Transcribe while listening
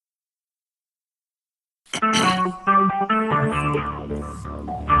Talk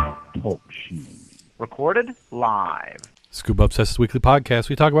shoes. Recorded live. Scuba Obsessed Weekly Podcast.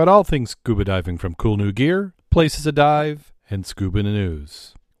 We talk about all things scuba diving, from cool new gear, places to dive, and scuba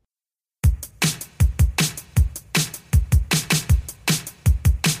news.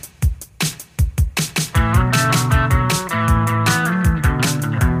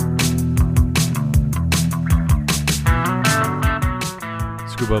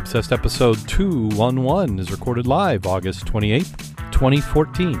 Scuba Obsessed episode 211 is recorded live August 28th,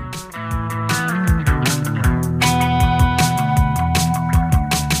 2014.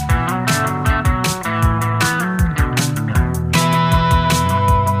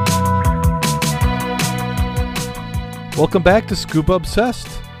 Welcome back to Scuba Obsessed,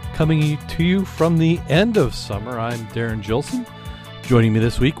 coming to you from the end of summer. I'm Darren Gilson. Joining me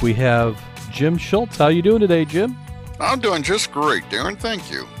this week, we have Jim Schultz. How you doing today, Jim? I'm doing just great, Darren.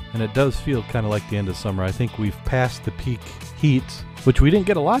 Thank you. And it does feel kind of like the end of summer. I think we've passed the peak heat, which we didn't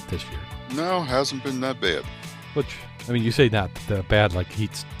get a lot this year. No, hasn't been that bad. Which, I mean, you say not that bad, like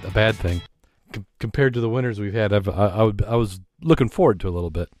heat's a bad thing. Compared to the winters we've had, I was looking forward to a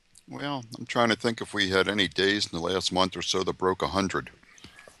little bit. Well, I'm trying to think if we had any days in the last month or so that broke 100.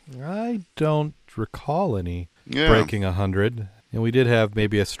 I don't recall any breaking 100. And we did have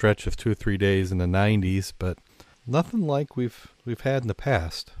maybe a stretch of 2 or 3 days in the 90s, but nothing like we've had in the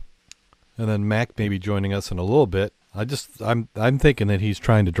past. And then Mac may be joining us in a little bit. I'm thinking that he's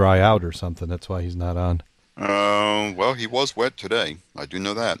trying to dry out or something. That's why he's not on. Well, he was wet today. I do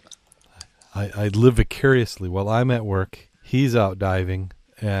know that. I live vicariously. While I'm at work, he's out diving,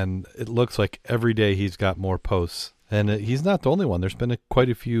 and it looks like every day he's got more posts. And he's not the only one. There's been quite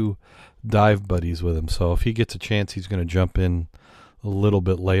a few dive buddies with him. So if he gets a chance, he's going to jump in a little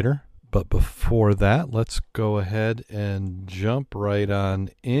bit later. But before that, let's go ahead and jump right on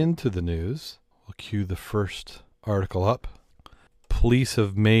into the news. We'll cue the first article up. Police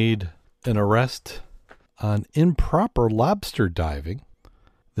have made an arrest on improper lobster diving.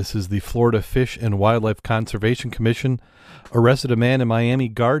 This is the Florida Fish and Wildlife Conservation Commission arrested a man in Miami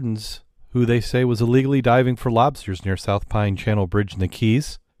Gardens who they say was illegally diving for lobsters near South Pine Channel Bridge in the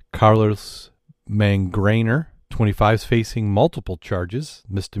Keys. Carlos Mangrainer, 25, is facing multiple charges,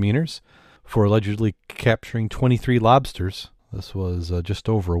 misdemeanors, for allegedly capturing 23 lobsters. This was just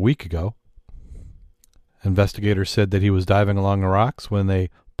over a week ago. Investigators said that he was diving along the rocks with a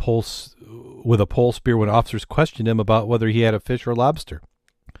pole spear when officers questioned him about whether he had a fish or lobster.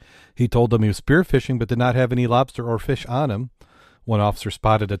 He told them he was spearfishing but did not have any lobster or fish on him. One officer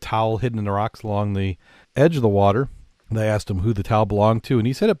spotted a towel hidden in the rocks along the edge of the water. They asked him who the towel belonged to, and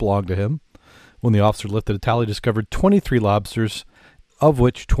he said it belonged to him. When the officer lifted the towel, he discovered 23 lobsters, of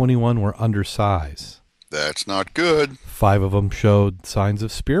which 21 were undersize. That's not good. 5 of them showed signs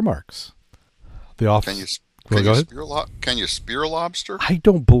of spear marks. The officer... Can you spear a lobster? I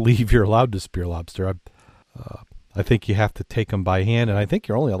don't believe you're allowed to spear lobster. I think you have to take them by hand, and I think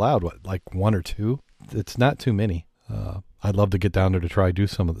you're only allowed, like 1 or 2? It's not too many. I'd love to get down there to try do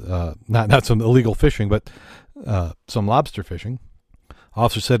some of not some illegal fishing, but some lobster fishing.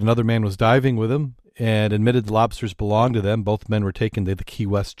 Officer said another man was diving with him and admitted the lobsters belonged to them. Both men were taken to the Key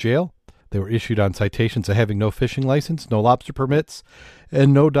West jail. They were issued on citations of having no fishing license, no lobster permits,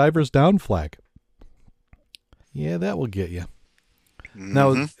 and no diver's down flag. Yeah, that will get you.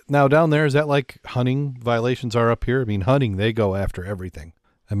 Mm-hmm. Now down there, is that like hunting violations are up here? I mean, hunting, they go after everything.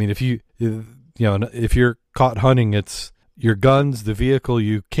 I mean, if you're caught hunting, it's your guns, the vehicle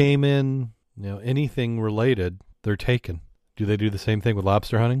you came in, anything related, they're taken. Do they do the same thing with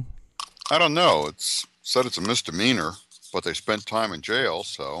lobster hunting? I don't know. It's said it's a misdemeanor, but they spent time in jail,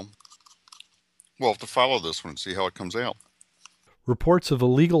 so we'll have to follow this one and see how it comes out. Reports of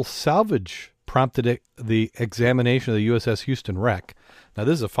illegal salvage prompted the examination of the USS Houston wreck. Now,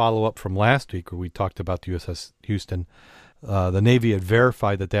 this is a follow-up from last week where we talked about the USS Houston. The Navy had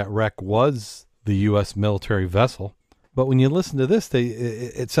verified that wreck was the U.S. military vessel. But when you listen to this,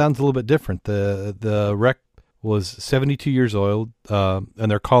 it sounds a little bit different. The wreck was 72 years old, and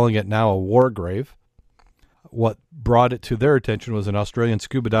they're calling it now a war grave. What brought it to their attention was an Australian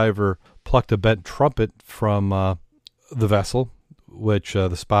scuba diver plucked a bent trumpet from the vessel, which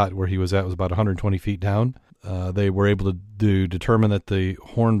the spot where he was at was about 120 feet down. They were able to determine that the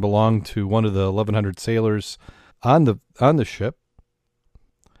horn belonged to one of the 1,100 sailors on the ship.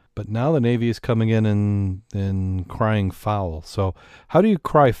 But now the Navy is coming in and crying foul. So how do you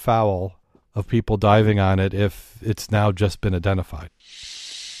cry foul of people diving on it if it's now just been identified?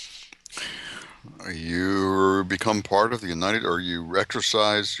 You become part of the you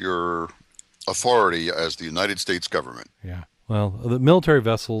exercise your authority as the United States government. Yeah. Well, the military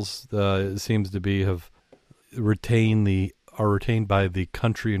vessels seems to be have are retained by the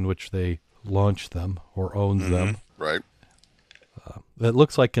country in which they launched them or owns them. Right. It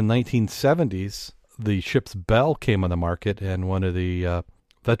looks like in 1970s, the ship's bell came on the market, and one of the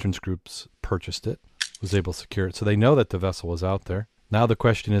veterans groups purchased it, was able to secure it. So they know that the vessel was out there. Now the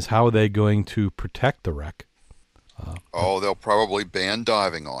question is, how are they going to protect the wreck? They'll probably ban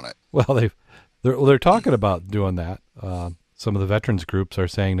diving on it. Well, they're talking about doing that. Some of the veterans groups are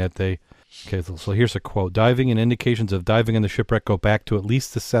saying that so here's a quote. Diving and indications of diving in the shipwreck go back to at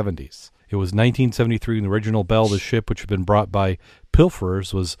least the 70s. It was 1973 when the original bell of the ship, which had been brought by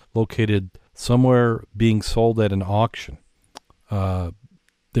pilferers, was located somewhere being sold at an auction.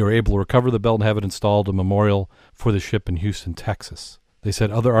 They were able to recover the bell and have it installed a memorial for the ship in Houston, Texas. They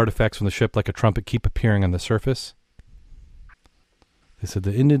said other artifacts from the ship, like a trumpet, keep appearing on the surface. They said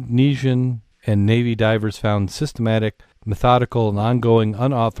the Indonesian and Navy divers found systematic, methodical, and ongoing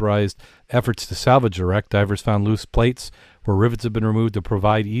unauthorized efforts to salvage the wreck. Divers found loose plates where rivets had been removed to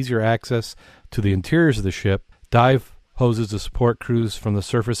provide easier access to the interiors of the ship, dive hoses to support crews from the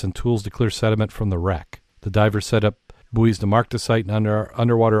surface, and tools to clear sediment from the wreck. The divers set up buoys to mark the site, and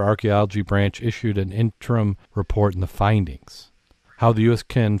Underwater Archaeology Branch issued an interim report in the findings. How the U.S.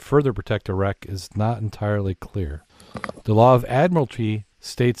 can further protect a wreck is not entirely clear. The Law of Admiralty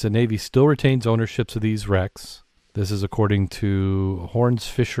states the Navy still retains ownerships of these wrecks. This is according to Horns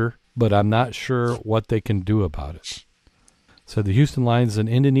Fisher, but I'm not sure what they can do about it. Said the Houston lines in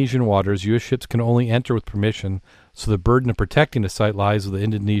Indonesian waters, U.S. ships can only enter with permission, so the burden of protecting the site lies with the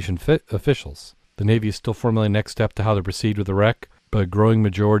Indonesian officials. The Navy is still formulating the next step to how to proceed with the wreck, but a growing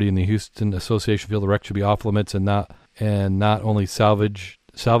majority in the Houston Association feel the wreck should be off limits and not only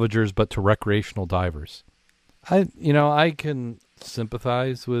salvagers, but to recreational divers. I can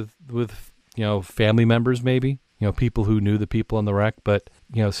sympathize with family members, maybe, people who knew the people in the wreck, but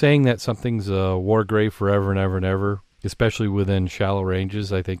saying that something's a war grave forever and ever and ever, especially within shallow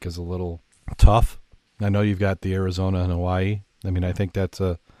ranges, I think is a little tough. I know you've got the Arizona and Hawaii. I mean, I think that's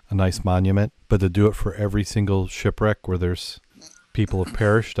a nice monument, but to do it for every single shipwreck where there's people have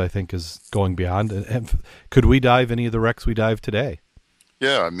perished, I think is going beyond. And could we dive any of the wrecks we dive today?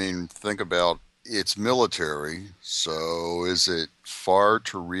 Yeah, I mean, think about it's military, so is it far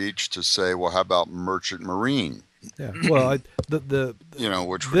to reach to say, well, how about merchant marine? Yeah, well,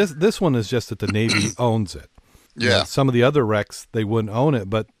 this one is just that the Navy owns it. Yeah. Some of the other wrecks, they wouldn't own it,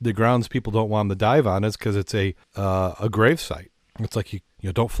 but the grounds people don't want them to dive on it because it's a grave site. It's like you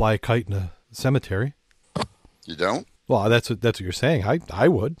don't fly a kite in a cemetery. You don't? Well, that's what you're saying. I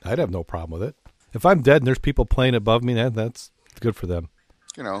would. I'd have no problem with it. If I'm dead and there's people playing above me, that's good for them.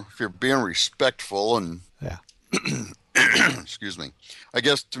 If you're being respectful and yeah. Excuse me. I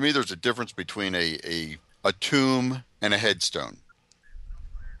guess to me there's a difference between a tomb and a headstone.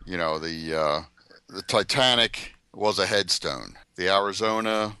 The Titanic was a headstone. The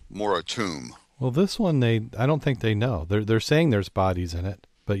Arizona, more a tomb. Well, this one I don't think they know. They're saying there's bodies in it,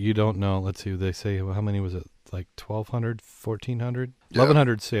 but you don't know. Let's see. They say how many was it? Like 1,200, 1,400,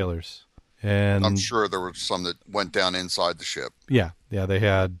 1,100 sailors. And I'm sure there were some that went down inside the ship. Yeah.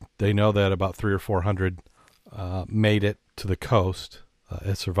 They know that about 300 or 400 made it to the coast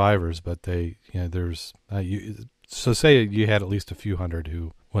as survivors, but so say you had at least a few hundred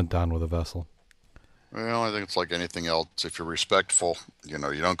who went down with a vessel. Well, I think it's like anything else. If you're respectful, you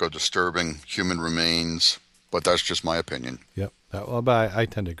don't go disturbing human remains. But that's just my opinion. Yep. Well, but I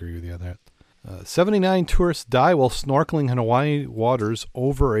tend to agree with you on that. 79 tourists die while snorkeling in Hawaii waters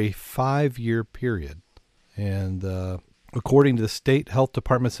over a 5-year period. And according to the State Health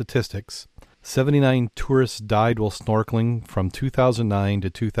Department statistics, 79 tourists died while snorkeling from 2009 to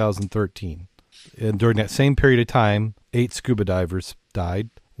 2013. And during that same period of time, 8 scuba divers died,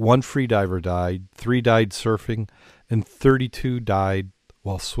 1 free diver died, 3 died surfing, and 32 died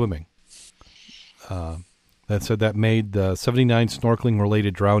while swimming. That made 79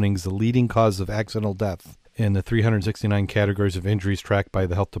 snorkeling-related drownings the leading cause of accidental death in the 369 categories of injuries tracked by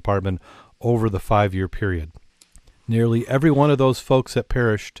the health department over the 5-year period. Nearly every one of those folks that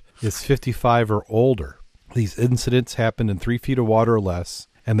perished is 55 or older. These incidents happened in 3 feet of water or less,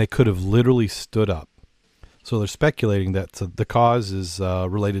 and they could have literally stood up. So they're speculating that the cause is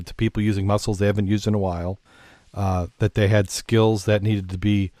related to people using muscles they haven't used in a while, that they had skills that needed to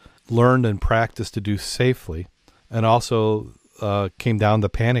be learned and practiced to do safely, and also came down to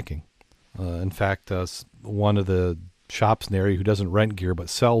panicking. In fact, one of the shops in the area who doesn't rent gear but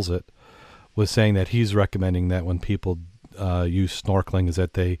sells it was saying that he's recommending that when people use snorkeling is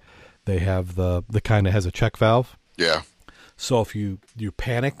that they have the kind that has a check valve. Yeah. So if you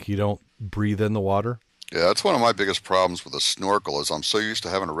panic, you don't breathe in the water. Yeah, that's one of my biggest problems with a snorkel is I'm so used to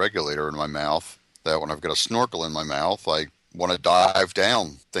having a regulator in my mouth that when I've got a snorkel in my mouth, I want to dive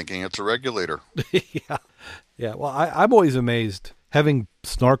down thinking it's a regulator. Yeah. Yeah. Well, I'm always amazed, having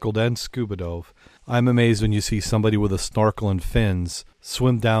snorkeled and scuba dove, I'm amazed when you see somebody with a snorkel and fins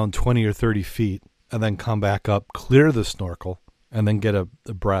swim down 20 or 30 feet and then come back up, clear the snorkel, and then get a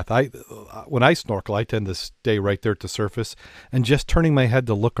breath. When I snorkel, I tend to stay right there at the surface, and just turning my head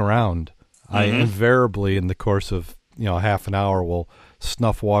to look around, I invariably, in the course of half an hour, will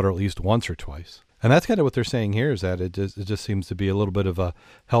snuff water at least once or twice. And that's kind of what they're saying here, is that it just seems to be a little bit of a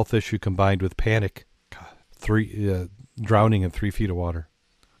health issue combined with panic. God, drowning in 3 feet of water.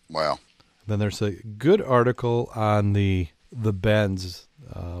 Wow. Then there's a good article on the bends.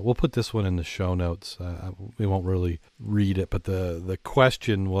 We'll put this one in the show notes. We won't really read it, but the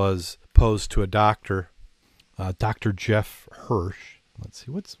question was posed to a doctor, Dr. Jeff Hirsch. Let's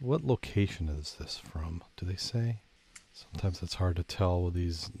see, what location is this from? Do they say? Sometimes it's hard to tell with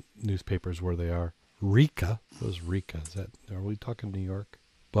these newspapers where they are. Rica. What is Rica? Are we talking New York?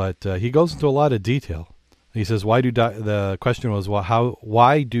 But he goes into a lot of detail. He says, the question was, well,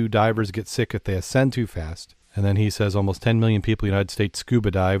 why do divers get sick if they ascend too fast? And then he says almost 10 million people in the United States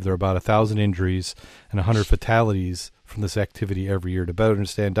scuba dive. There are about 1,000 injuries and 100 fatalities from this activity every year. To better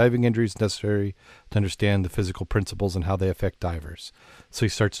understand diving injuries, it's necessary to understand the physical principles and how they affect divers. So he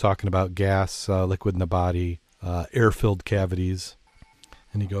starts talking about gas, liquid in the body, air-filled cavities,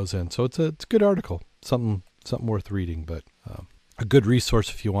 and he goes in. So it's a good article, something worth reading, but a good resource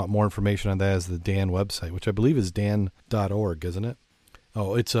if you want more information on that is the DAN website, which I believe is dan.org, isn't it?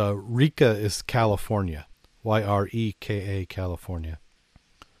 Oh, it's Rica is California. Yreka, California.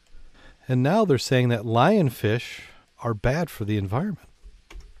 And now they're saying that lionfish are bad for the environment.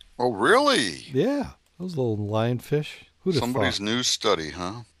 Oh, really? Yeah, those little lionfish. Somebody's new study,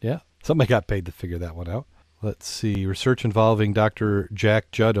 huh? Yeah, somebody got paid to figure that one out. Let's see. Research involving Dr.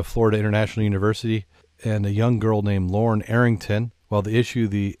 Jack Judd of Florida International University and a young girl named Lauren Arrington. While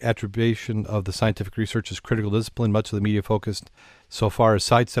the attribution of the scientific research is critical discipline, much of the media focused so far has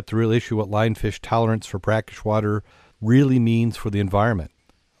sidestepped the real issue, what lionfish tolerance for brackish water really means for the environment.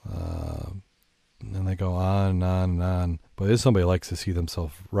 And they go on and on and on. But if somebody likes to see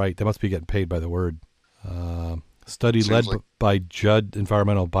themselves right, they must be getting paid by the word. Study led by Judd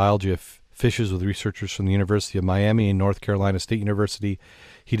Environmental Biology of fishes with researchers from the University of Miami and North Carolina State University.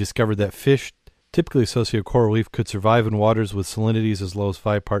 He discovered that fish typically associated with coral reef could survive in waters with salinities as low as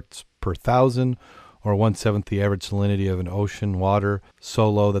 5 parts per thousand, or 1/7 the average salinity of an ocean water, so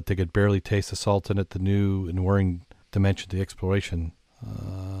low that they could barely taste the salt in it. The new and worrying dimension to the exploration.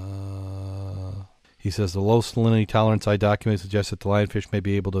 He says the low salinity tolerance I documented suggests that the lionfish may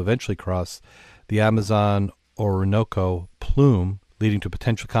be able to eventually cross the Amazon Orinoco plume, leading to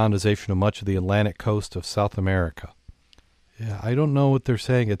potential colonization of much of the Atlantic coast of South America. Yeah, I don't know what they're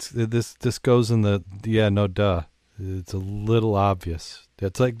saying. This goes in the no duh. It's a little obvious.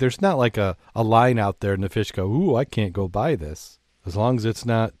 It's like there's not like a line out there and the fish go, ooh, I can't go by this. As long as it's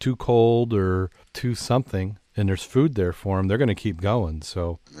not too cold or too something and there's food there for them, they're going to keep going.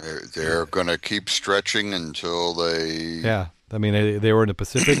 So they're going to keep stretching until they... Yeah. I mean, they were in the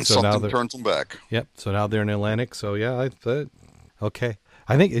Pacific, so now they're... turns them back. Yep. So now they're in the Atlantic. So yeah, okay.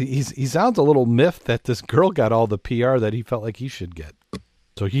 I think he sounds a little miffed that this girl got all the PR that he felt like he should get.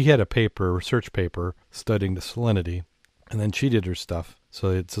 So he had a research paper, studying the salinity, and then she did her stuff. So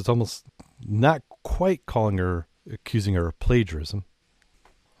it's almost not quite accusing her of plagiarism.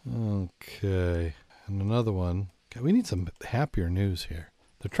 Okay. And another one. God, we need some happier news here.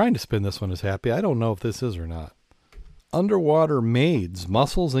 They're trying to spin this one as happy. I don't know if this is or not. Underwater maids,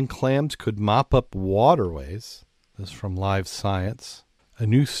 mussels, and clams could mop up waterways. This is from Live Science. A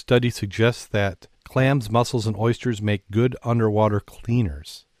new study suggests that clams, mussels, and oysters make good underwater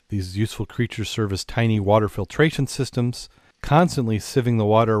cleaners. These useful creatures serve as tiny water filtration systems, constantly sieving the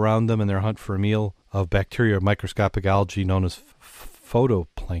water around them in their hunt for a meal of bacteria or microscopic algae known as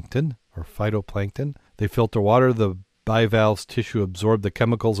phytoplankton. They filter water. The bivalve's tissue absorb the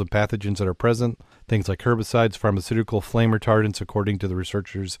chemicals and pathogens that are present, things like herbicides, pharmaceutical, flame retardants, according to the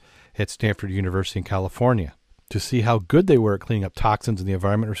researchers at Stanford University in California. To see how good they were at cleaning up toxins in the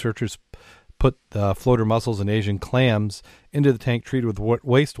environment, researchers put floater mussels and Asian clams into the tank treated with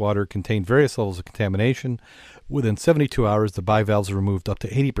wastewater contained various levels of contamination. Within 72 hours, the bivalves removed up to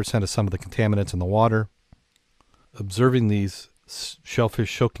 80% of some of the contaminants in the water. Observing these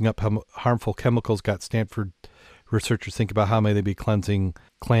shellfish soaking up harmful chemicals got Stanford researchers think about how may they be cleansing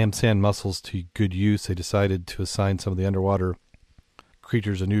clam, sand, mussels to good use. They decided to assign some of the underwater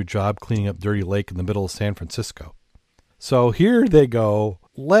creatures a new job cleaning up dirty lake in the middle of San Francisco. So here they go.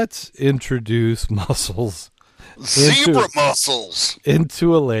 Let's introduce mussels. Zebra mussels!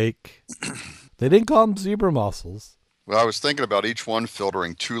 Into a lake. They didn't call them zebra mussels. Well, I was thinking about each one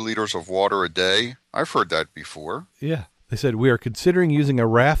filtering 2 liters of water a day. I've heard that before. Yeah. They said, we are considering using a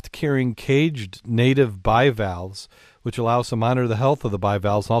raft-carrying caged native bivalves, which allows to monitor the health of the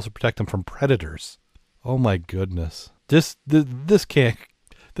bivalves and also protect them from predators. Oh, my goodness. This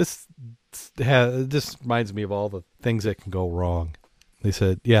reminds me of all the things that can go wrong. They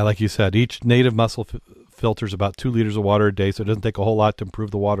said, yeah, like you said, each native mussel filters about 2 liters of water a day, so it doesn't take a whole lot to improve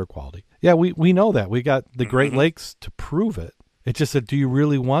the water quality. Yeah, we know that. We got the Great Lakes to prove it. It's just that, do you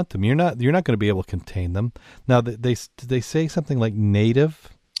really want them? You're not going to be able to contain them. Now, did they say something like native?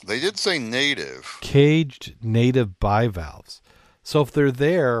 They did say native. Caged native bivalves. So if they're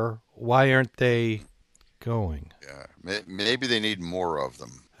there, why aren't they going? Yeah, maybe they need more of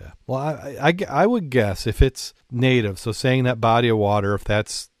them. Yeah. Well, I would guess if it's native, so saying that body of water, if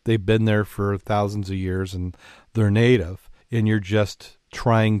they've been there for thousands of years and they're native, and you're just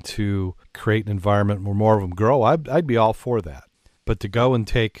trying to create an environment where more of them grow, I'd be all for that. But to go and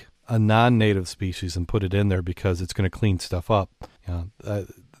take a non-native species and put it in there because it's going to clean stuff up,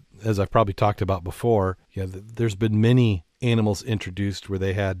 as I've probably talked about before, there's been many animals introduced where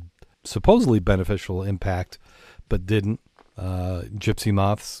they had supposedly beneficial impact, but didn't. Gypsy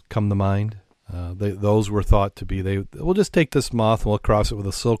moths come to mind. Those were thought to be, we'll just take this moth and we'll cross it with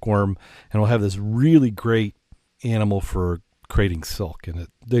a silkworm and we'll have this really great animal for creating silk. And it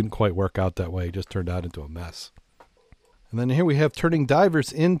didn't quite work out that way. It just turned out into a mess. And then here we have turning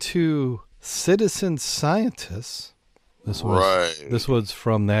divers into citizen scientists. This was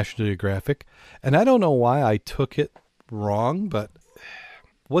from National Geographic. And I don't know why I took it wrong, but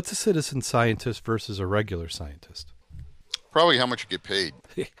what's a citizen scientist versus a regular scientist? Probably how much you get paid.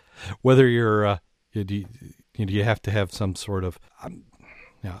 Whether you're, do you have to have some sort of,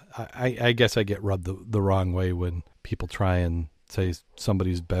 I guess I get rubbed the wrong way when people try and say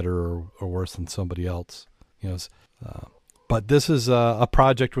somebody's better or worse than somebody else. But this is a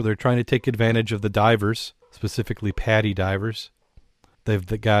project where they're trying to take advantage of the divers, specifically PADI divers.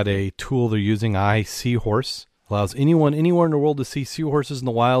 They've got a tool they're using, iSeahorse. Allows anyone anywhere in the world to see seahorses in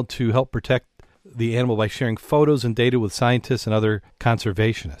the wild to help protect the animal by sharing photos and data with scientists and other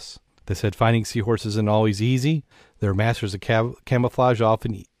conservationists. They said finding seahorses isn't always easy. They're masters of camouflage,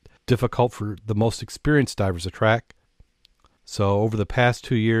 often difficult for the most experienced divers to track. So over the past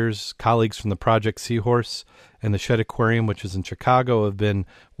 2 years, colleagues from the Project Seahorse and the Shedd Aquarium, which is in Chicago, have been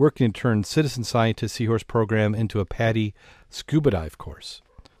working to turn Citizen Scientist Seahorse program into a PADI scuba dive course.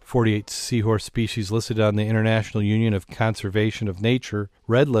 48 seahorse species listed on the International Union of Conservation of Nature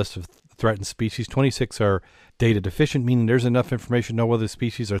Red List of threatened species. 26 are data deficient, meaning there's enough information to know whether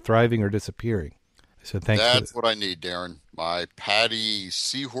species are thriving or disappearing. So That's what I need, Darren. My PADI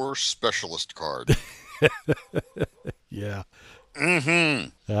Seahorse Specialist card. Yeah. Mm-hmm.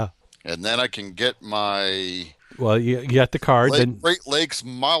 Yeah. And then I can get my... Well, you got the card. Great Lakes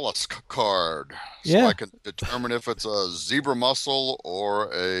Mollusk card. So I can determine if it's a zebra mussel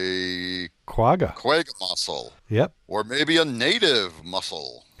or a... Quagga mussel. Yep. Or maybe a native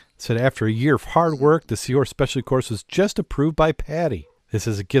mussel. Said after a year of hard work, the Seahorse Specialty course was just approved by PADI. It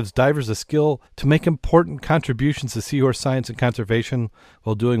says it gives divers a skill to make important contributions to seahorse science and conservation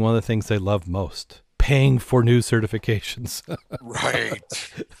while doing one of the things they love most, paying for new certifications. Right.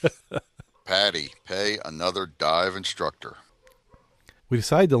 PADI, pay another dive instructor. We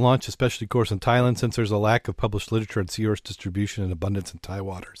decided to launch a specialty course in Thailand since there's a lack of published literature on seahorse distribution and abundance in Thai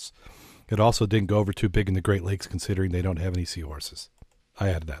waters. It also didn't go over too big in the Great Lakes considering they don't have any seahorses. I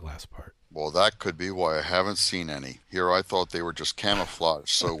added that last part. Well, that could be why I haven't seen any. Here I thought they were just camouflaged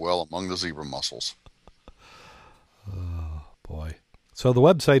so well among the zebra mussels. Oh, boy. So the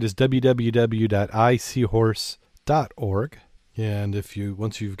website is www.iseahorse.org. And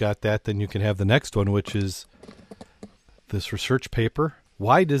once you've got that, then you can have the next one, which is this research paper.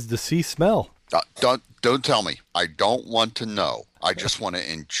 Why does the sea smell? Don't tell me. I don't want to know. I just want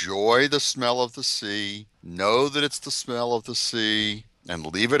to enjoy the smell of the sea, know that it's the smell of the sea, and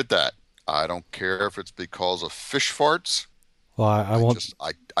leave it at that. I don't care if it's because of fish farts. Well, I won't.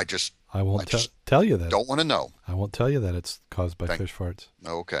 I won't tell you that. Don't want to know. I won't tell you that it's caused by fish farts.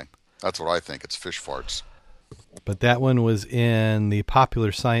 Okay, that's what I think. It's fish farts. But that one was in the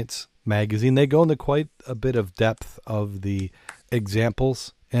Popular Science magazine. They go into quite a bit of depth of the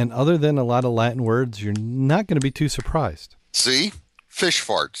examples, and other than a lot of Latin words, you're not going to be too surprised. See, fish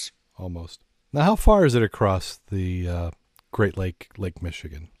farts. Almost. Now, how far is it across the Great Lake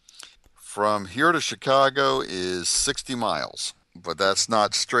Michigan? From here to Chicago is 60 miles, but that's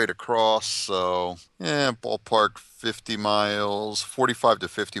not straight across, so ballpark 50 miles, 45 to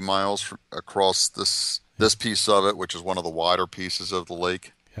 50 miles across this piece of it, which is one of the wider pieces of the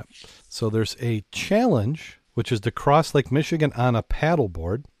lake. Yep. So there's a challenge, which is to cross Lake Michigan on a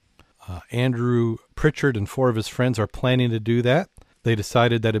paddleboard. Andrew Pritchard and 4 of his friends are planning to do that. They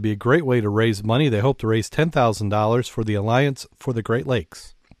decided that it'd be a great way to raise money. They hope to raise $10,000 for the Alliance for the Great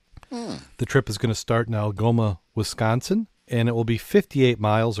Lakes. The trip is going to start in Algoma, Wisconsin, and it will be 58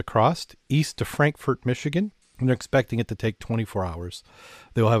 miles across, east to Frankfort, Michigan. And they're expecting it to take 24 hours.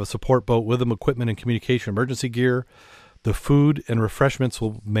 They will have a support boat with them, equipment and communication emergency gear. The food and refreshments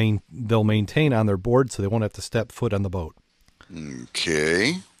they'll maintain on their board, so they won't have to step foot on the boat.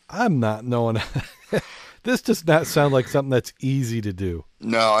 Okay. I'm not knowing. This does not sound like something that's easy to do.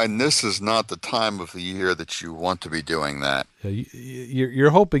 No, and this is not the time of the year that you want to be doing that. You're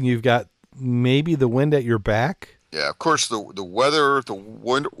hoping you've got maybe the wind at your back. Yeah, of course, the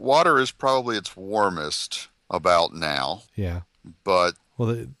water is probably its warmest about now. Yeah. But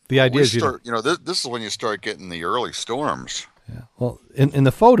well, the idea is this is when you start getting the early storms. Yeah. Well, in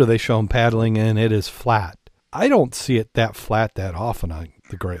the photo they show them paddling, and it is flat. I don't see it that flat that often on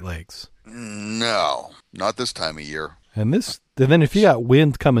the Great Lakes. No, not this time of year. And then if you got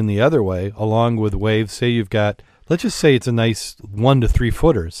wind coming the other way, along with waves, say you've got, let's just say it's a nice 1 to 3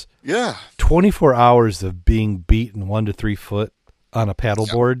 footers. Yeah. 24 hours of being beaten 1 to 3 foot on a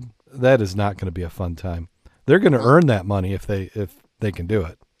paddleboard, that is not going to be a fun time. They're going to earn that money if they can do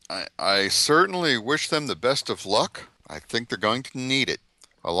it. I certainly wish them the best of luck. I think they're going to need it,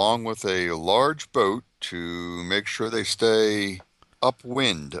 along with a large boat to make sure they stay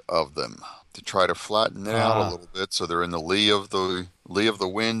upwind of them, to try to flatten it out a little bit so they're in the lee of the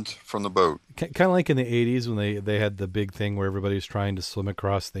wind from the boat. Kind of like in the 80s when they had the big thing where everybody was trying to swim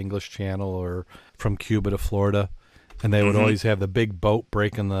across the English Channel or from Cuba to Florida, and they would always have the big boat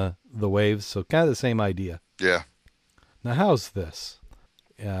breaking the waves. So kind of the same idea. Yeah. Now, how's this?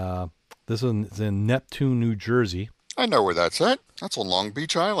 This one's in Neptune, New Jersey. I know where that's at. That's on Long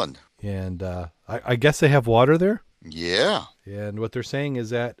Beach Island. And I guess they have water there? Yeah. And what they're saying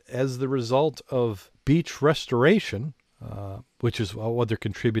is that as the result of beach restoration, which is what they're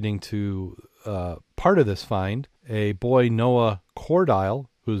contributing to part of this find, a boy, Noah Cordile,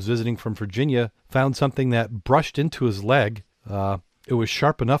 who's visiting from Virginia, found something that brushed into his leg. It was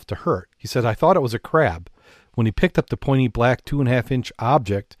sharp enough to hurt. He said, I thought it was a crab. When he picked up the pointy black 2.5-inch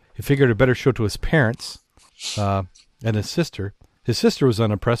object, he figured it better show to his parents and his sister. His sister was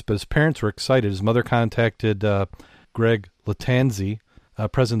unimpressed, but his parents were excited. His mother contacted Greg Latanzi,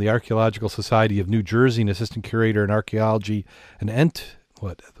 president of the Archaeological Society of New Jersey and assistant curator in archaeology and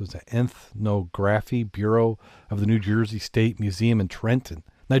ethnography bureau of the New Jersey State Museum in Trenton.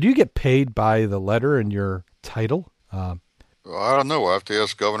 Now, do you get paid by the letter in your title? I don't know. I have to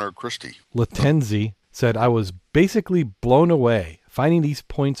ask Governor Christie. Latanzi said, I was basically blown away. Finding these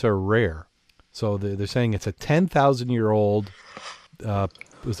points are rare. So they're saying it's a 10,000-year-old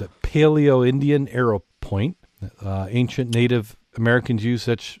was it Paleo-Indian arrow point. Ancient Native Americans used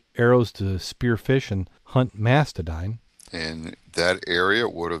such arrows to spear fish and hunt mastodon. And that area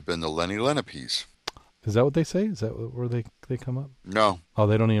would have been the Lenni Lenipes. Is that what they say? Is that where they come up? No. Oh,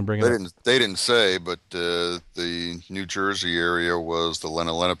 they don't even bring it up? They didn't say, but the New Jersey area was the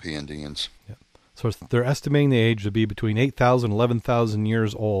Lenni Lenape Indians. Yeah. So they're estimating the age to be between 8,000 and 11,000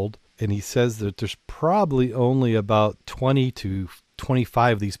 years old. And he says that there's probably only about 20 to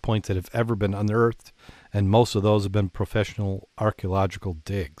 25 of these points that have ever been unearthed, and most of those have been professional archaeological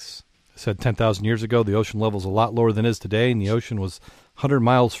digs. He said 10,000 years ago, the ocean level is a lot lower than it is today, and the ocean was 100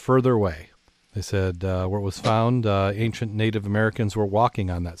 miles further away. They said where it was found, ancient Native Americans were walking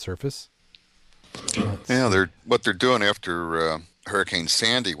on that surface. What they're doing after Hurricane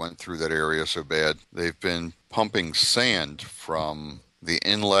Sandy went through that area so bad, they've been pumping sand from the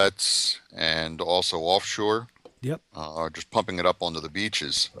inlets and also offshore. Yep. Just pumping it up onto the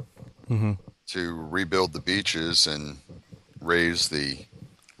beaches to rebuild the beaches and raise the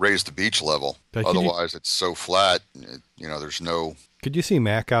beach level. Otherwise, it's so flat. There's no. Could you see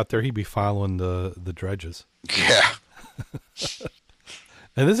Mac out there? He'd be following the dredges. Yeah.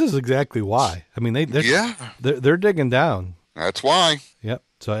 And this is exactly why. I mean, they're digging down. That's why. Yep.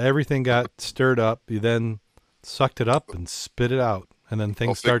 So everything got stirred up. You then sucked it up and spit it out. And then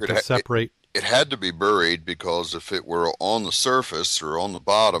things start to separate. It had to be buried because if it were on the surface or on the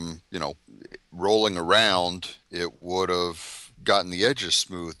bottom, rolling around, it would have gotten the edges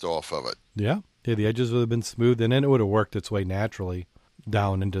smoothed off of it. Yeah. Yeah, the edges would have been smooth, and then it would have worked its way naturally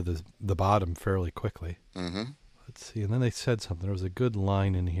down into the bottom fairly quickly. Mm-hmm. Let's see. And then they said something. There was a good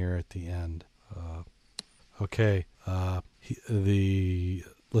line in here at the end. The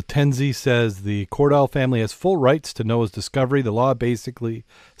Latenzi says the Cordile family has full rights to Noah's discovery. The law basically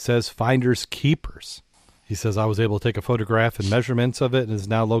says finders keepers. He says, I was able to take a photograph and measurements of it and is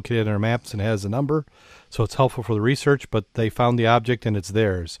now located in our maps and has a number. So it's helpful for the research, but they found the object and it's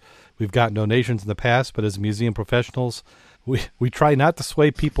theirs. We've gotten donations in the past, but as museum professionals, we try not to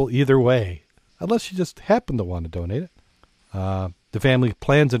sway people either way, unless you just happen to want to donate it. The family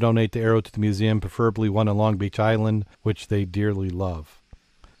plans to donate the arrow to the museum, preferably one on Long Beach Island, which they dearly love.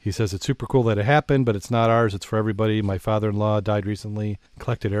 He says it's super cool that it happened, but it's not ours. It's for everybody. My father-in-law died recently,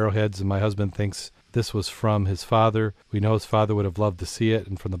 collected arrowheads, and my husband thinks this was from his father. We know his father would have loved to see it,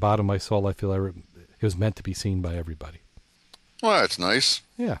 and from the bottom of my soul, I feel it was meant to be seen by everybody. Well, that's nice.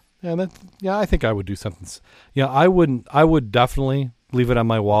 Yeah, I think I would do something. Yeah, I would definitely leave it on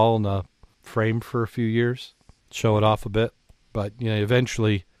my wall in a frame for a few years, show it off a bit, but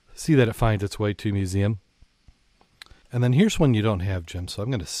eventually see that it finds its way to a museum. And then here's one you don't have, Jim, so I'm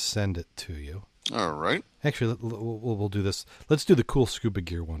going to send it to you. All right. Actually, we'll do this. Let's do the cool scuba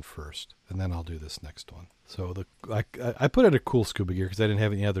gear one first, and then I'll do this next one. So I put it a cool scuba gear because I didn't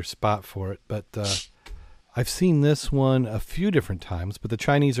have any other spot for it, but I've seen this one a few different times. But the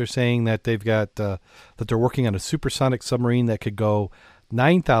Chinese are saying that they've got that they're working on a supersonic submarine that could go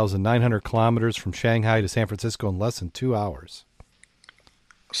 9,900 kilometers from Shanghai to San Francisco in less than 2 hours.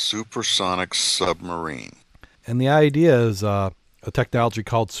 Supersonic submarine. And the idea is a technology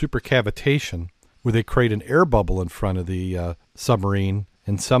called supercavitation, where they create an air bubble in front of the submarine,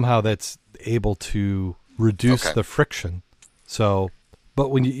 and somehow that's able to reduce the friction. So, but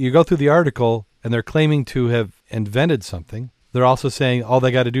when you go through the article, and they're claiming to have invented something, they're also saying all they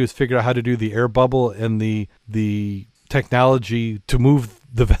got to do is figure out how to do the air bubble and the technology to move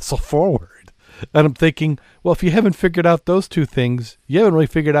the vessel forward. And I'm thinking, well, if you haven't figured out those two things, you haven't really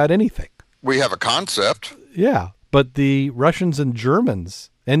figured out anything. We have a concept. Yeah, but the Russians and Germans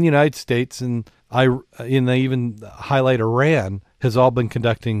and the United States and they even highlight Iran has all been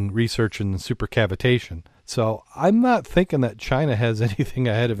conducting research in supercavitation. So I'm not thinking that China has anything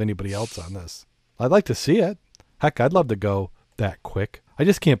ahead of anybody else on this. I'd like to see it. Heck, I'd love to go that quick. I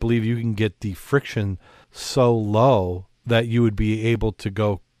just can't believe you can get the friction so low that you would be able to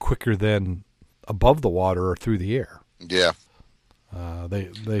go quicker than above the water or through the air. Yeah.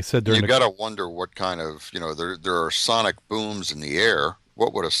 They said during you got to wonder what kind of, there are sonic booms in the air.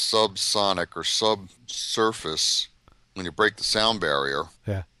 What would a subsonic or subsurface, when you break the sound barrier?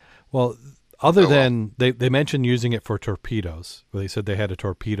 Yeah. Well, other than they mentioned using it for torpedoes, where they said they had a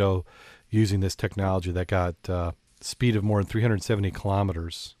torpedo using this technology that got speed of more than 370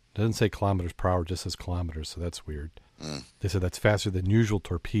 kilometers. It doesn't say kilometers per hour, just says kilometers, so that's weird. They said that's faster than usual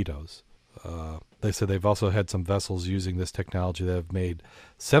torpedoes. They said they've also had some vessels using this technology that have made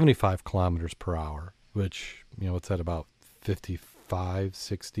 75 kilometers per hour, which, what's that, about 55,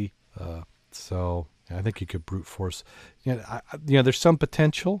 60? So I think you could brute force. There's some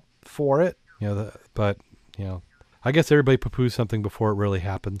potential for it, but I guess everybody poo-poos something before it really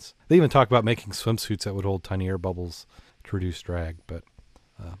happens. They even talk about making swimsuits that would hold tiny air bubbles to reduce drag, but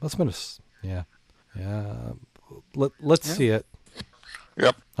let's see it.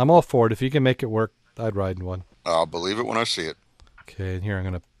 Yep. I'm all for it. If you can make it work, I'd ride in one. I'll believe it when I see it. Okay, and here I'm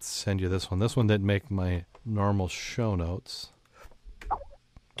going to send you this one. This one didn't make my normal show notes.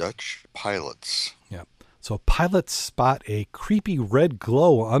 Dutch pilots. Yeah. So pilots spot a creepy red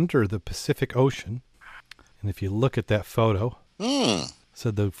glow under the Pacific Ocean. And if you look at that photo,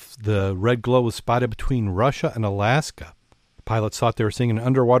 said the red glow was spotted between Russia and Alaska. Pilots thought they were seeing an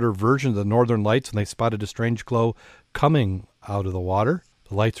underwater version of the Northern Lights, and they spotted a strange glow coming out of the water.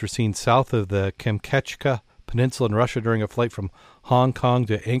 The lights were seen south of the Kamchatka Peninsula in Russia during a flight from Hong Kong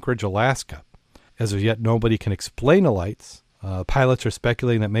to Anchorage, Alaska. As of yet, nobody can explain the lights. Pilots are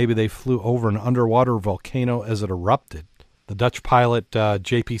speculating that maybe they flew over an underwater volcano as it erupted. The Dutch pilot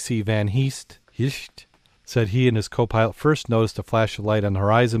JPC Van Heest said he and his co-pilot first noticed a flash of light on the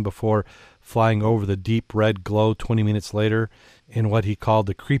horizon before flying over the deep red glow 20 minutes later in what he called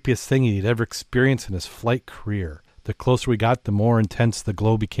the creepiest thing he'd ever experienced in his flight career. The closer we got, the more intense the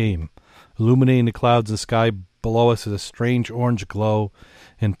glow became. Illuminating the clouds and sky below us is a strange orange glow.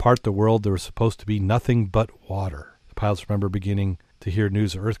 In part the world there was supposed to be nothing but water. The pilots remember beginning to hear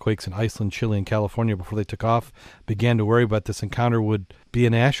news of earthquakes in Iceland, Chile, and California before they took off, began to worry about this encounter would be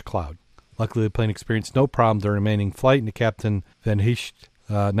an ash cloud. Luckily, the plane experienced no problem during the remaining flight, and Captain Van Heest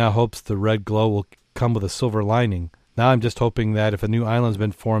now hopes the red glow will come with a silver lining. Now I'm just hoping that if a new island's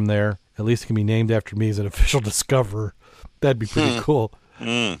been formed there, at least it can be named after me as an official discoverer. That'd be pretty cool.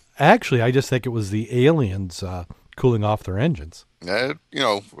 Actually, I just think it was the aliens cooling off their engines.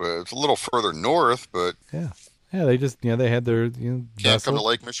 It's a little further north, but yeah, they just they had their can't come to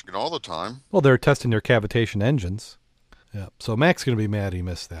Lake Michigan all the time. Well, they're testing their cavitation engines. Yeah, so Mac's gonna be mad he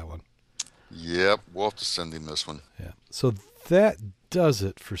missed that one. Yep, we'll have to send him this one. Yeah. So that does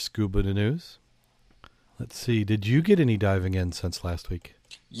it for scuba news. Let's see. Did you get any diving in since last week?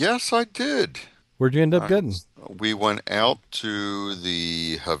 Yes, I did. Where'd you end up getting? We went out to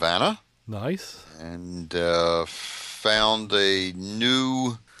the Havana Nice. and found a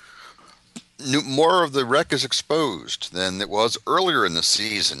more of the wreck is exposed than it was earlier in the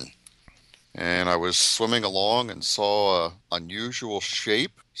season. And I was swimming along and saw a unusual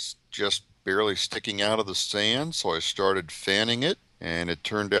shape just barely sticking out of the sand. So I started fanning it, and it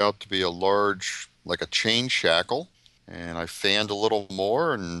turned out to be a large, like a chain shackle. And I fanned a little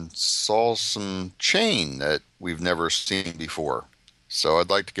more and saw some chain that we've never seen before. So I'd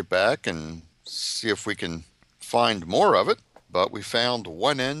like to get back and see if we can find more of it. But we found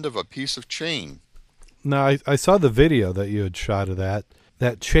one end of a piece of chain. Now, I saw the video that you had shot of that.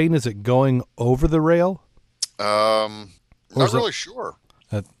 That chain, is it going over the rail? Not really sure.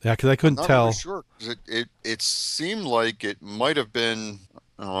 Yeah, because I couldn't Not tell. really sure. 'Cause it seemed like it might have been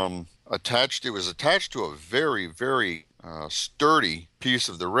attached. It was attached to a very, very sturdy piece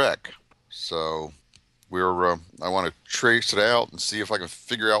of the wreck. So I want to trace it out and see if I can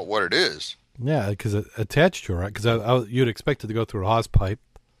figure out what it is. Yeah, because it attached to it, right? Because you'd expect it to go through a hose pipe.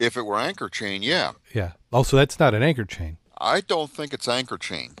 If it were anchor chain, yeah. Yeah. Oh, so that's not an anchor chain. I don't think it's anchor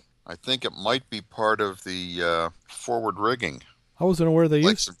chain. I think it might be part of the forward rigging. I wasn't aware they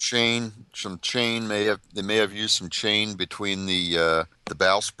Like used. some chain they may have used some chain between the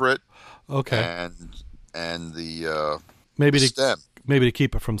bowsprit Okay. and the Maybe stem. to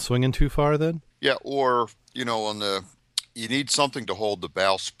keep it from swinging too far. Then. Yeah, or you need something to hold the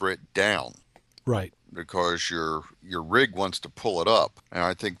bowsprit down Right. because your rig wants to pull it up. And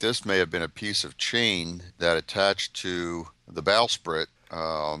I think this may have been a piece of chain that attached to the bowsprit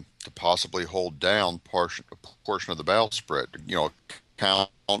to possibly hold down a portion of the bowsprit. A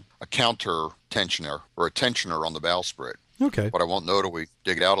counter tensioner or a tensioner on the bowsprit. Okay. But I won't know till we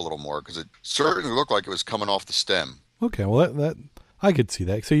dig it out a little more because it certainly looked like it was coming off the stem. Okay. Well, that I could see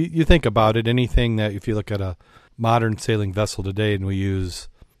that. So you think about it. Anything that if you look at a modern sailing vessel today, and we use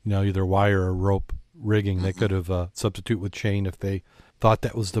either wire or rope rigging, they could have substitute with chain if they thought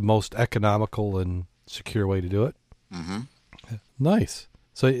that was the most economical and secure way to do it. Mm-hmm. Nice.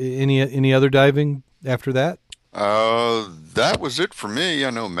 So any other diving after that? That was it for me. I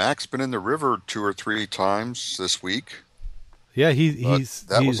know Mac's been in the river 2 or 3 times this week. Yeah,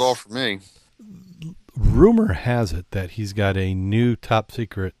 That was all for me. Rumor has it that he's got a new top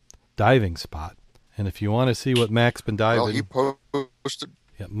secret diving spot. And if you want to see what Mac's been diving, Well, he posted.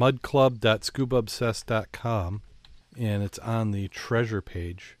 yeah, mudclub.scubaobsessed.com, and it's on the treasure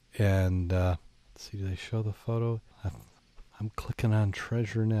page. And let's see, do they show the photo? I'm clicking on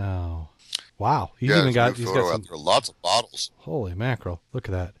treasure now. Wow, he's got some out there. Lots of bottles. Holy mackerel! Look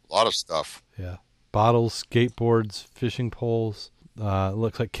at that. A lot of stuff. Yeah, bottles, skateboards, fishing poles.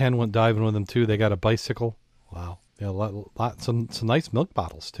 Looks like Ken went diving with them too. They got a bicycle. Wow, yeah, some nice milk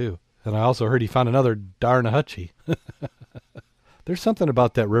bottles too. And I also heard he found another Darnahutchee. There's something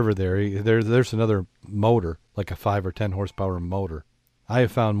about that river there. There's another motor, like a 5 or 10 horsepower motor. I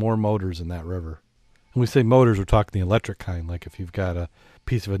have found more motors in that river. When we say motors, we're talking the electric kind, like if you've got a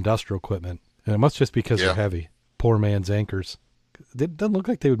piece of industrial equipment. And it must just be because they're heavy. Poor man's anchors. It doesn't look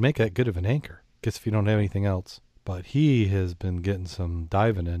like they would make that good of an anchor. Guess if you don't have anything else. But he has been getting some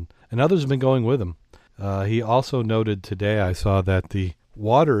diving in. And others have been going with him. He also noted today, I saw that the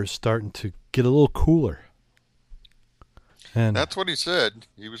water is starting to get a little cooler. And that's what he said.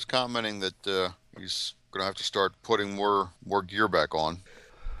 He was commenting that he's going to have to start putting more gear back on.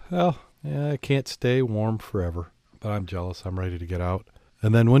 Well, yeah, I can't stay warm forever. But I'm jealous. I'm ready to get out.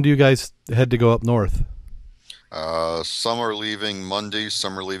 And then when do you guys head to go up north? Some are leaving Monday,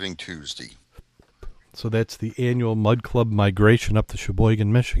 some are leaving Tuesday. So that's the annual Mud Club migration up to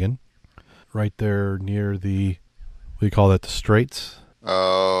Sheboygan, Michigan. Right there near the, what do you call that, the Straits?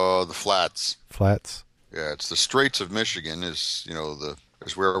 The Flats. Flats. Yeah, it's the Straits of Michigan is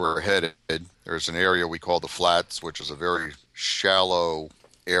where we're headed. There's an area we call the Flats, which is a very shallow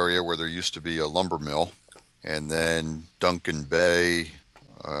area where there used to be a lumber mill. And then Duncan Bay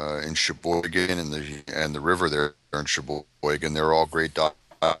in Sheboygan and the river there in Sheboygan, they're all great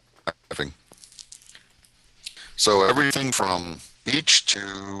diving. So everything from beach to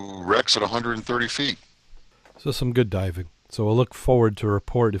wrecks at 130 feet. So some good diving. So we'll look forward to a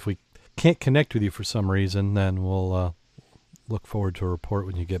report. If we can't connect with you for some reason, then we'll look forward to a report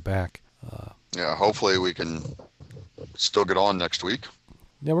when you get back. Yeah, hopefully we can still get on next week.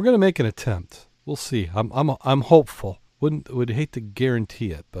 Yeah, we're going to make an attempt. We'll see. I'm hopeful. Would hate to guarantee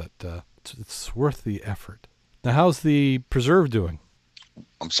it, but it's worth the effort. Now, how's the preserve doing?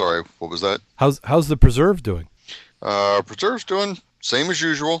 I'm sorry, what was that? How's the preserve doing? Preserve's doing same as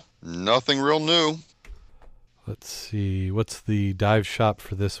usual. Nothing real new. Let's see. What's the dive shop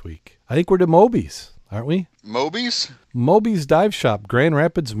for this week? I think we're to Moby's, aren't we? Moby's? Moby's Dive Shop, Grand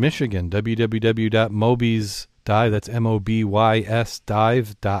Rapids, Michigan. www.mobysdive, that's MOBYS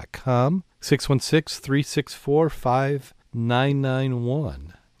dive.com.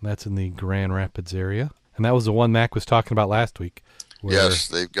 616-364-5991. That's in the Grand Rapids area. And that was the one Mac was talking about last week. Yes,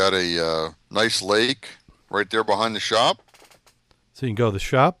 they've got a nice lake right there behind the shop. So you can go to the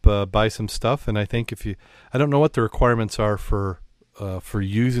shop, buy some stuff, and I think I don't know what the requirements are for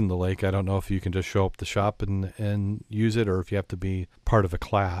using the lake. I don't know if you can just show up the shop and use it, or if you have to be part of a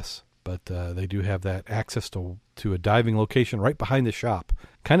class. But they do have that access to a diving location right behind the shop.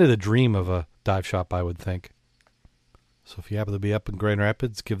 Kind of the dream of a dive shop, I would think. So if you happen to be up in Grand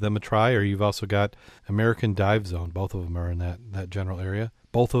Rapids, give them a try. Or you've also got American Dive Zone. Both of them are in that general area.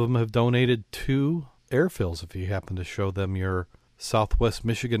 Both of them have donated 2 air fills if you happen to show them your Southwest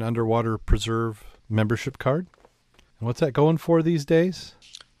Michigan Underwater Preserve membership card. And what's that going for these days?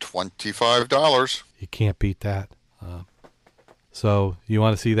 $25. You can't beat that. So you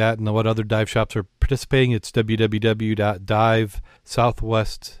want to see that and what other dive shops are participating? It's www.dive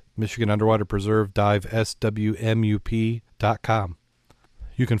Southwest Michigan Underwater Preserve dive swmup.com.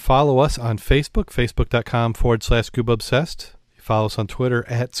 You can follow us on Facebook, facebook.com/Scuba Obsessed. You follow us on Twitter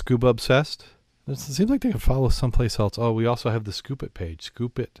 @Scuba Obsessed. It seems like they can follow us someplace else. Oh, we also have the Scoop It page,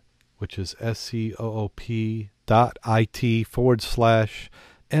 Scoop It, which is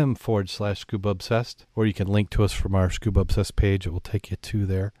SCOOP.IT/M/Scuba Obsessed. Or you can link to us from our Scuba Obsessed page. It will take you to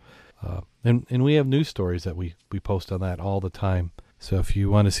there. And we have news stories that we post on that all the time. So if you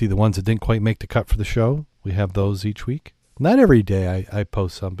want to see the ones that didn't quite make the cut for the show, we have those each week. Not every day I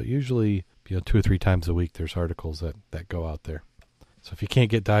post some, but usually 2 or 3 times a week there's articles that go out there. So if you can't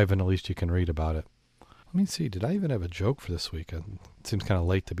get diving, at least you can read about it. Let me see. Did I even have a joke for this week? It seems kind of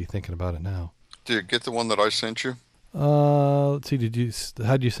late to be thinking about it now. Did you get the one that I sent you? Let's see.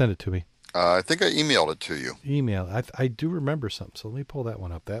 How did you send it to me? I think I emailed it to you. Email. I do remember something. So let me pull that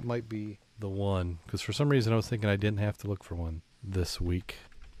one up. That might be the one. Because for some reason I was thinking I didn't have to look for one this week.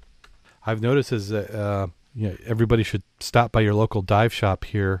 I've noticed is that everybody should stop by your local dive shop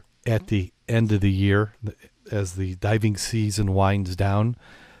here at the end of the year as the diving season winds down.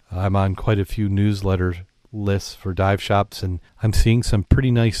 I'm on quite a few newsletter lists for dive shops, and I'm seeing some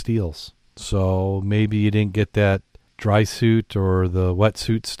pretty nice deals. So maybe you didn't get that dry suit or the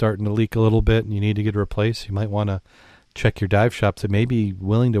wetsuit starting to leak a little bit and you need to get it replaced. You might want to check your dive shops that may be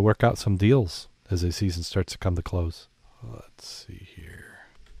willing to work out some deals as the season starts to come to close. Let's see here.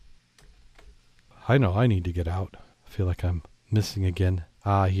 I know I need to get out. I feel like I'm missing again.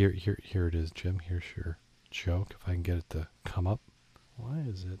 Here it is, Jim. Here's your joke. If I can get it to come up. Why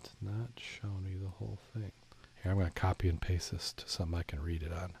is it not showing me the whole thing? Here, I'm going to copy and paste this to something I can read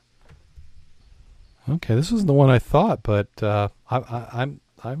it on. Okay, this isn't the one I thought, but I'm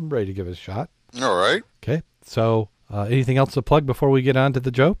ready to give it a shot. All right. Okay, so anything else to plug before we get on to the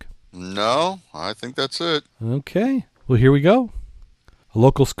joke? No, I think that's it. Okay, well, here we go. A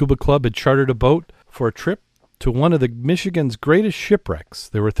local scuba club had chartered a boat for a trip to one of the Michigan's greatest shipwrecks.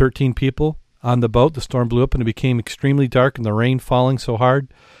 There were 13 people on the boat. The storm blew up and it became extremely dark, and the rain falling so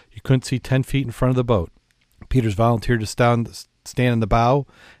hard you couldn't see 10 feet in front of the boat. Peters volunteered to stand in the bow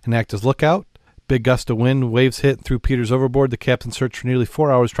and act as lookout. Big gust of wind, waves hit and threw Peters overboard. The captain searched for nearly 4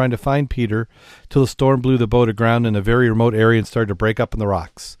 hours trying to find Peter till the storm blew the boat aground in a very remote area and started to break up in the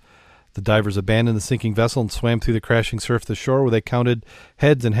rocks. The divers abandoned the sinking vessel and swam through the crashing surf to the shore, where they counted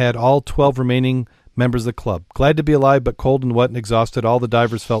heads and had all 12 remaining members of the club. Glad to be alive, but cold and wet and exhausted, all the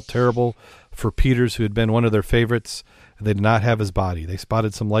divers felt terrible for Peters, who had been one of their favorites, and they did not have his body. They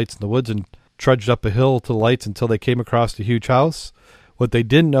spotted some lights in the woods and trudged up a hill to the lights until they came across a huge house. What they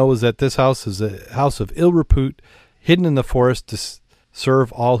didn't know was that this house is a house of ill repute, hidden in the forest to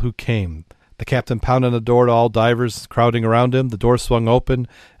serve all who came. The captain pounded on the door to all divers crowding around him. The door swung open,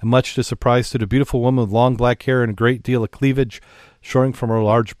 and much to surprise stood a beautiful woman with long black hair and a great deal of cleavage showing from her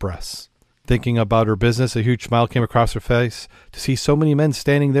large breasts. Thinking about her business, a huge smile came across her face to see so many men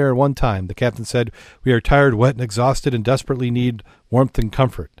standing there at one time. The captain said, "We are tired, wet, and exhausted, and desperately need warmth and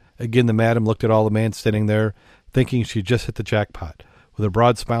comfort." Again, the madam looked at all the men standing there, thinking she just hit the jackpot. With a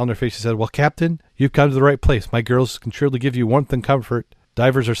broad smile on her face, she said, "Well, Captain, you've come to the right place. My girls can surely give you warmth and comfort.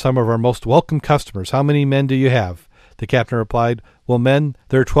 Divers are some of our most welcome customers. How many men do you have?" The captain replied, "Well, men,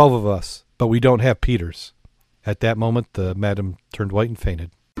 there are 12 of us, but we don't have Peters." At that moment, the madam turned white and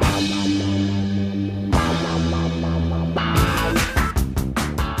fainted. 12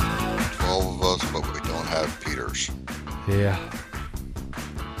 of us, but we don't have Peters. Yeah.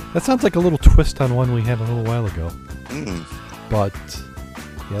 That sounds like a little twist on one we had a little while ago. Mm. But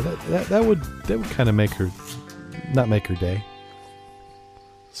yeah, that would kind of make her not make her day.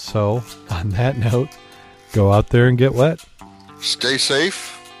 So on that note, go out there and get wet. Stay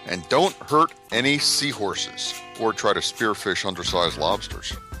safe and don't hurt any seahorses or try to spearfish undersized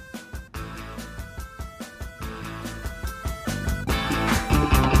lobsters.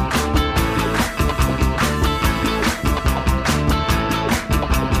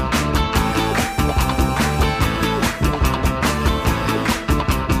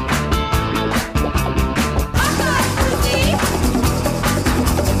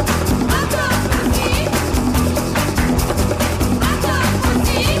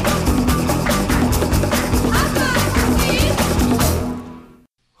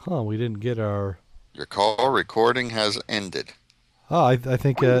 We didn't get our... Your call recording has ended. Oh, I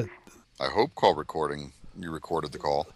think... I hope call recording, you recorded the call.